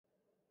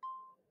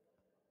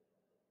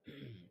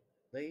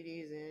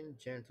Ladies and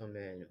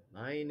gentlemen,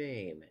 my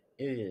name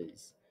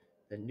is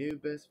the new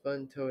best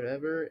fun toad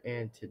ever,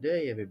 and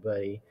today,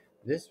 everybody,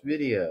 this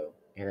video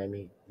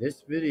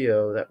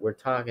that we're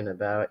talking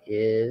about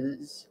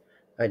is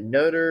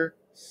another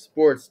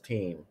sports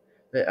team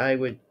that I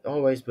would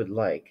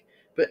like.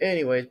 But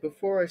anyways,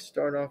 before I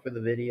start off with the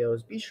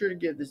videos, be sure to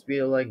give this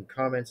video a like and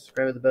comment,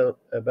 subscribe with the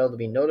bell to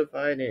be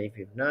notified, and if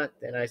you've not,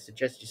 then I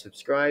suggest you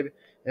subscribe.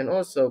 And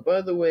also,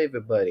 by the way,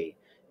 everybody,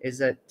 is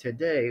that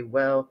today,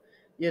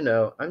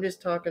 I'm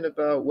just talking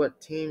about what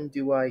team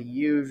do I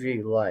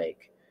usually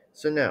like.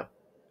 So now,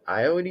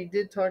 I already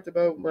did talk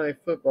about my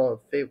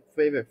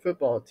favorite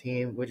football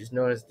team, which is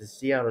known as the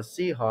Seattle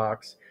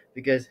Seahawks,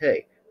 because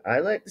hey, I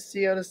like the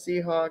Seattle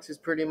Seahawks as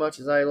pretty much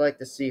as I like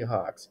the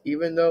Seahawks,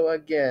 even though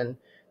again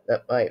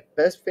that my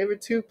best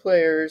favorite two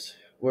players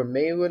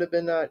would have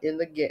been not in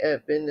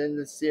the been in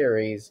the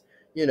series,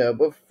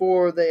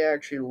 before they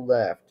actually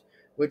left,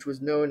 which was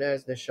known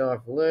as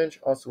Deshaun Lynch,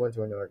 also went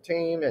to another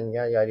team, and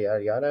yada yada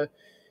yada yada.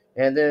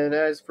 And then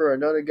as for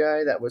another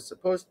guy that was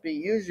supposed to be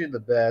usually the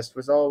best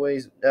was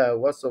always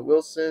Russell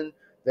Wilson.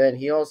 Then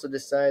he also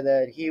decided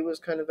that he was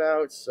kind of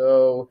out.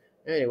 So,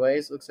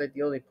 anyways, looks like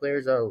the only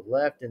players that are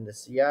left in the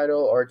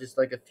Seattle are just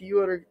like a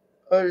few other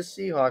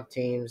Seahawk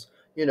teams.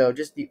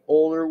 Just the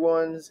older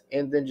ones,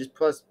 and then just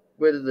plus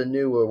with the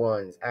newer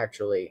ones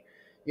actually.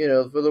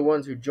 For the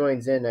ones who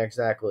joins in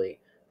exactly.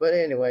 But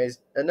anyways,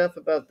 enough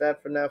about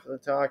that for now for the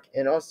talk.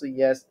 And also,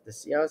 yes, the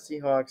Seattle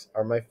Seahawks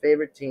are my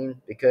favorite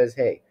team because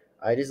hey,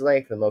 I just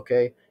like them,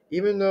 okay?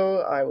 Even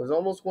though I was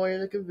almost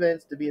wanting to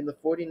convince to be in the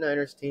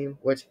 49ers team,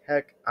 which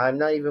heck, I'm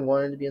not even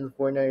wanting to be in the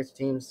 49ers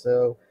team,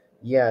 so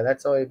yeah,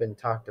 that's already been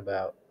talked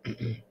about.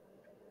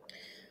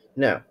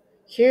 Now,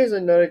 here's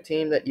another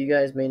team that you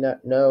guys may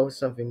not know,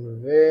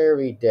 something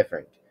very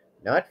different.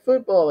 Not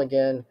football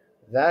again.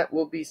 That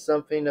will be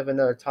something of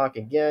another talk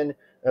again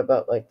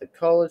about like the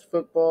college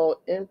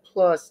football and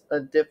plus a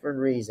different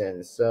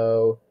reason.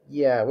 So,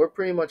 yeah, we're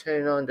pretty much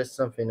heading on to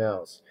something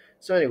else.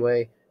 So,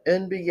 anyway,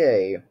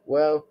 NBA.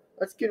 Well,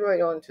 let's get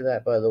right on to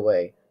that, by the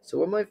way. So,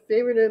 what my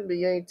favorite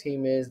NBA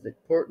team is the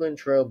Portland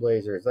Trail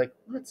Blazers. Like,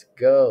 let's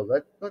go.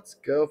 Let's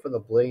go for the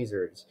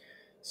Blazers.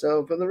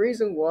 So for the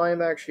reason why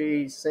I'm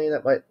actually saying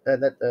that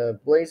that the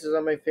Blazers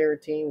are my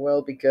favorite team,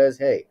 well, because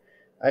hey,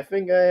 I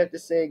think I have to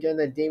say again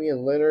that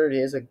Damian Lillard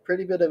is a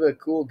pretty bit of a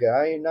cool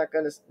guy. Not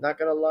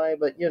gonna lie,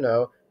 but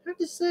I have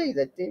to say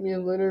that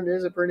Damian Lillard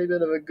is a pretty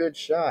bit of a good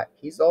shot.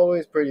 He's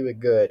always pretty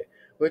good.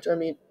 Which I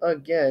mean,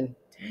 again,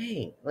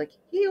 dang, like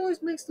he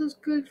always makes those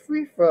good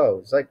free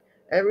throws, like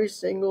every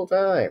single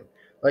time.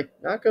 Like,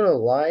 not gonna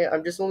lie,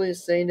 I'm just only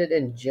saying it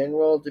in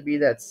general to be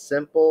that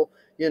simple,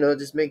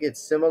 just make it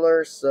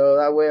similar. So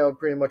that way I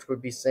pretty much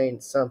would be saying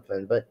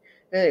something. But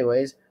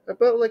anyways,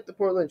 about like the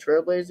Portland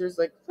Trailblazers,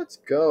 like let's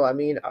go. I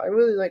mean, I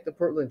really like the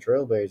Portland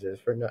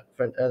Trailblazers for not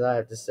for I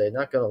have to say,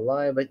 not gonna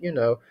lie, but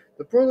the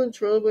Portland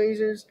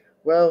Trailblazers.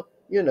 Well,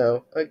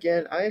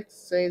 again, I have to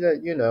say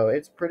that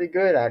it's pretty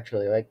good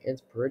actually. Like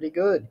it's pretty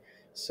good.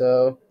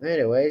 So,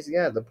 anyways,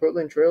 yeah, the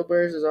Portland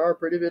Trailblazers are a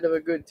pretty bit of a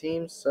good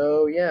team.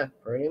 So yeah,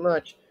 pretty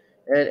much.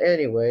 And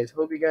anyways,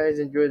 hope you guys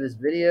enjoyed this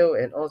video,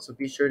 and also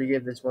be sure to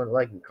give this one a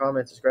like and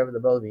comment, subscribe with the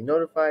bell to be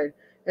notified.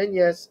 And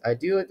yes, I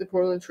do like the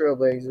Portland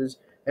Trailblazers,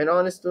 and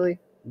honestly,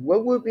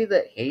 what would be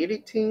the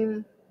hated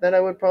team that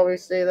I would probably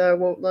say that I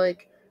won't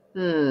like?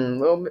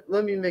 Well,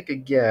 let me make a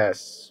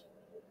guess.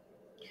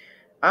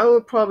 I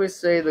would probably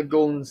say the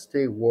Golden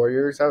State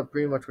Warriors. I would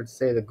pretty much would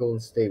say the Golden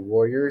State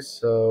Warriors.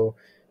 So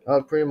I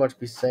would pretty much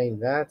be saying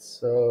that.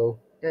 So,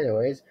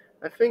 anyways,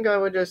 I think I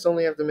would just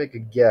only have to make a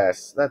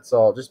guess. That's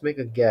all. Just make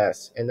a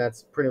guess, and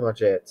that's pretty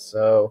much it.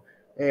 So,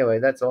 anyway,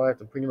 that's all I have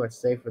to pretty much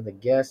say for the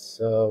guess.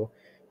 So,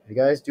 if you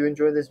guys do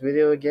enjoy this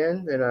video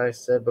again, then I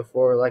said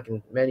before, like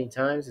many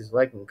times, is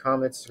like and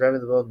comment, subscribe to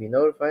the bell to be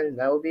notified, and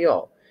that will be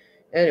all.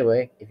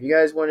 Anyway, if you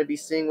guys want to be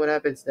seeing what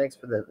happens next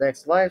for the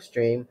next live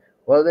stream,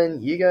 well,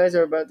 then you guys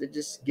are about to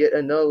just get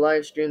another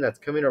live stream that's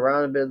coming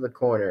around a bit of the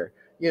corner.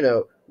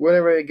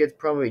 Whenever it gets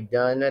probably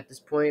done at this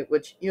point,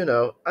 which,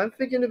 I'm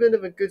thinking a bit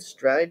of a good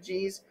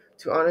strategies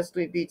to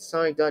honestly beat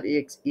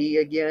Sonic.exe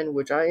again,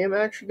 which I am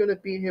actually going to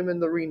beat him in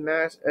the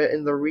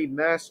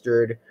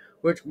remastered,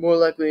 which more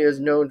likely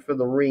is known for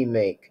the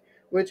remake.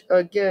 Which,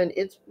 again,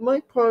 it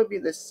might probably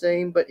be the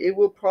same, but it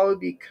will probably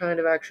be kind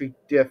of actually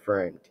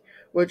different.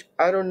 Which,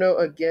 I don't know,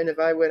 again, if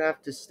I would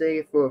have to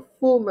stay for a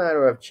full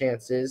matter of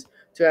chances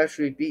to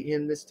actually beat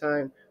him this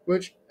time,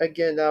 which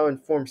again now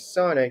informs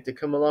Sonic to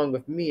come along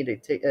with me to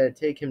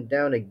take him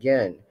down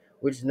again,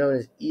 which is known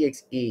as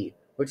EXE,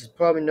 which is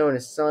probably known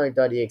as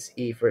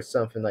Sonic.exe for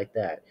something like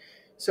that.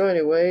 So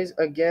anyways,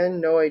 again,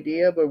 no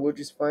idea, but we'll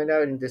just find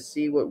out and to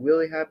see what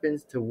really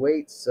happens to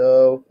wait.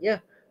 So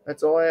yeah,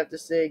 that's all I have to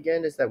say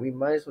again is that we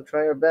might as well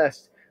try our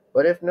best.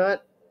 But if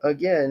not,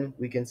 again,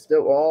 we can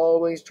still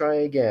always try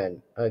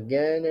again and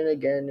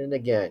again and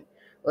again.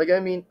 Like,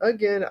 I mean,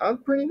 again, I'm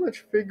pretty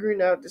much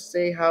figuring out to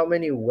say how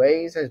many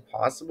ways as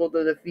possible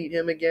to defeat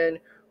him again,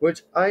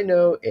 which I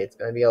know it's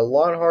going to be a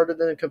lot harder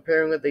than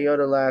comparing with the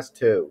other last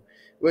two,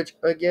 which,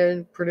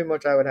 again, pretty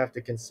much I would have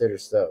to consider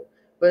so.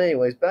 But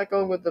anyways, back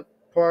on with the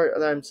part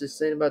that I'm just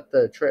saying about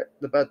the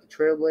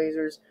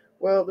Trailblazers.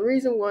 Well, the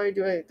reason why I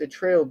do like the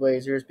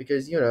Trailblazers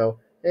because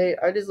hey,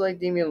 I just like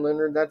Damian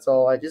Lillard. That's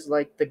all. I just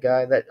like the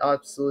guy that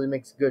absolutely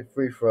makes good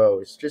free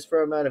throws, just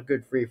for a amount of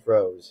good free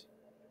throws.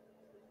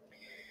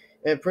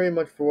 And pretty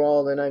much for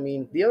all, then I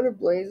mean the other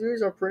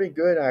Blazers are pretty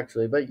good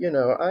actually, but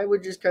I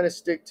would just kind of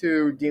stick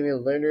to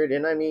Damian Leonard.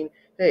 And I mean,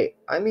 hey,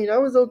 I mean I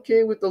was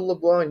okay with the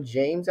LeBron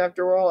James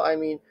after all. I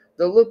mean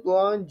the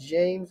LeBron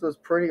James was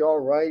pretty all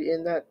right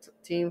in that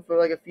team for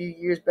like a few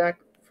years back,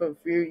 from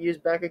a few years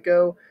back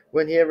ago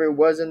when he ever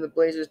was in the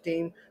Blazers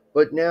team.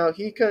 But now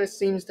he kind of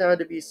seems now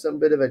to be some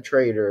bit of a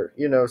traitor,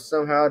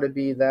 somehow to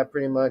be that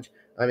pretty much.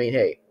 I mean,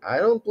 hey, I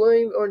don't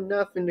blame or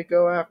nothing to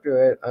go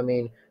after it. I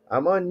mean,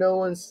 I'm on no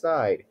one's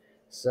side.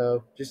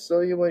 So just so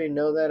you already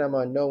know that I'm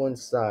on no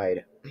one's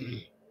side.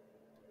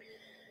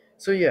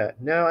 So yeah,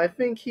 now I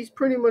think he's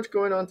pretty much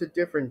going on to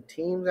different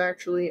teams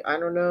actually. I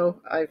don't know.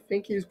 I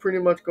think he's pretty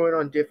much going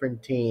on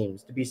different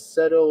teams to be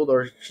settled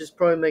or just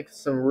probably make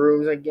some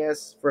rooms, I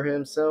guess, for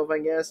himself, I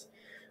guess.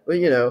 But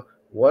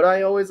what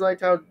I always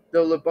liked how the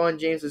LeBron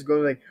James is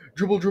going like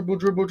dribble, dribble,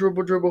 dribble,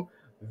 dribble, dribble.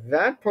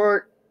 That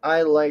part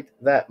I liked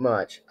that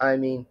much. I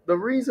mean, the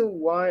reason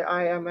why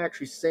I am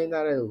actually saying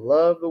that I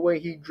love the way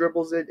he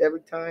dribbles it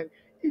every time,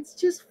 it's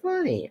just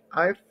funny.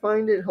 I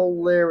find it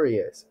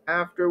hilarious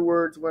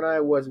afterwards when I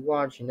was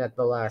watching it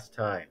the last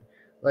time.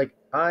 Like,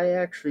 I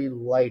actually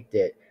liked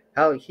it.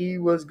 How he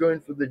was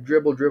going for the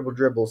dribble, dribble,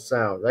 dribble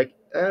sound. Like,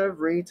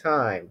 every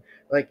time.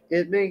 Like,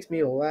 it makes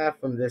me laugh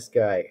from this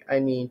guy. I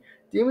mean,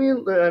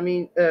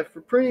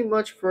 for pretty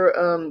much for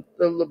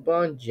the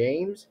LeBron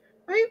James,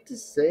 I have to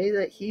say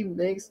that he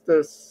makes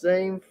the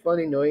same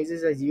funny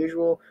noises as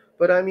usual.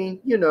 But I mean,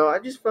 I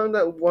just found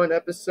that one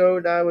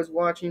episode I was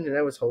watching and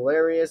that was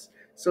hilarious.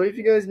 So if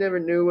you guys never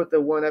knew what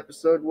the one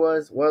episode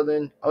was, well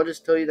then I'll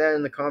just tell you that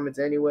in the comments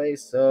anyway.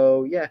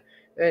 So yeah,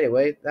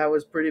 anyway, that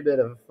was pretty bit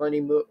of a funny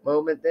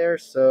moment there.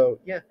 So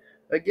yeah,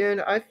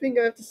 again, I think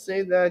I have to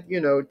say that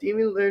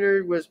Damian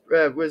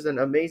Lillard was an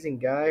amazing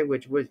guy,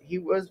 which was he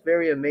was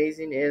very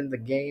amazing in the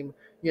game.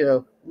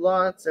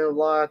 Lots and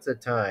lots of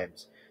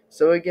times.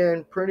 So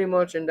again, pretty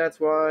much, and that's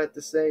what I have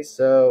to say.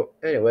 So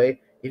anyway,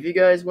 if you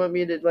guys want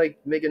me to like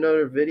make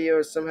another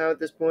video somehow at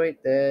this point,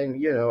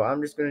 then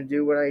I'm just gonna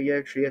do what I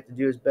actually have to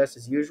do as best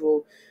as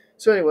usual.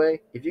 So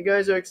anyway, if you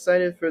guys are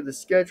excited for the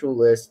schedule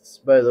lists,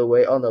 by the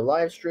way, on the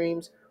live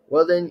streams,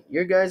 well then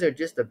you guys are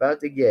just about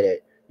to get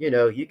it.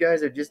 You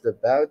guys are just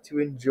about to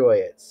enjoy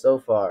it so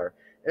far.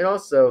 And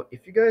also,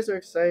 if you guys are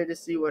excited to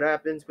see what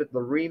happens with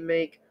the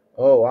remake,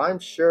 oh, I'm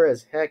sure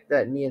as heck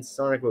that me and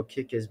Sonic will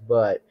kick his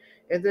butt.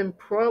 And then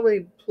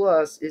probably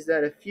plus is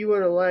that a few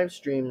other live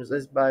streams,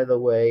 as by the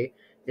way,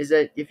 is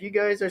that if you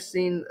guys are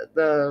seeing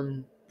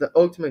the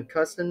Ultimate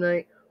Custom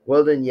Night,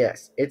 well then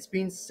yes, it's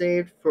been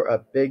saved for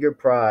a bigger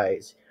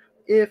prize.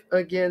 If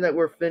again that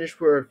we're finished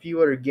for a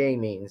few other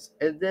gamings,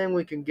 and then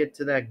we can get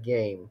to that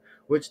game,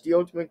 which the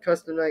Ultimate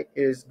Custom Night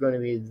is going to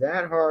be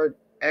that hard,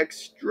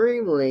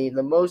 extremely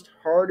the most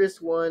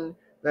hardest one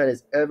that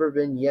has ever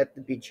been yet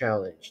to be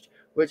challenged.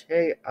 Which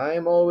hey,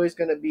 I'm always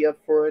going to be up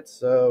for it.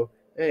 So,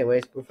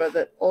 anyways, without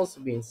that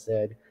also being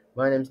said,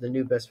 my name's the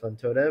new best fun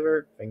toad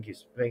ever.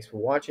 Thanks for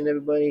watching,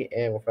 everybody.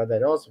 And without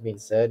that also being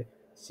said,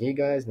 see you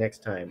guys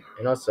next time.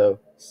 And also,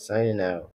 signing out.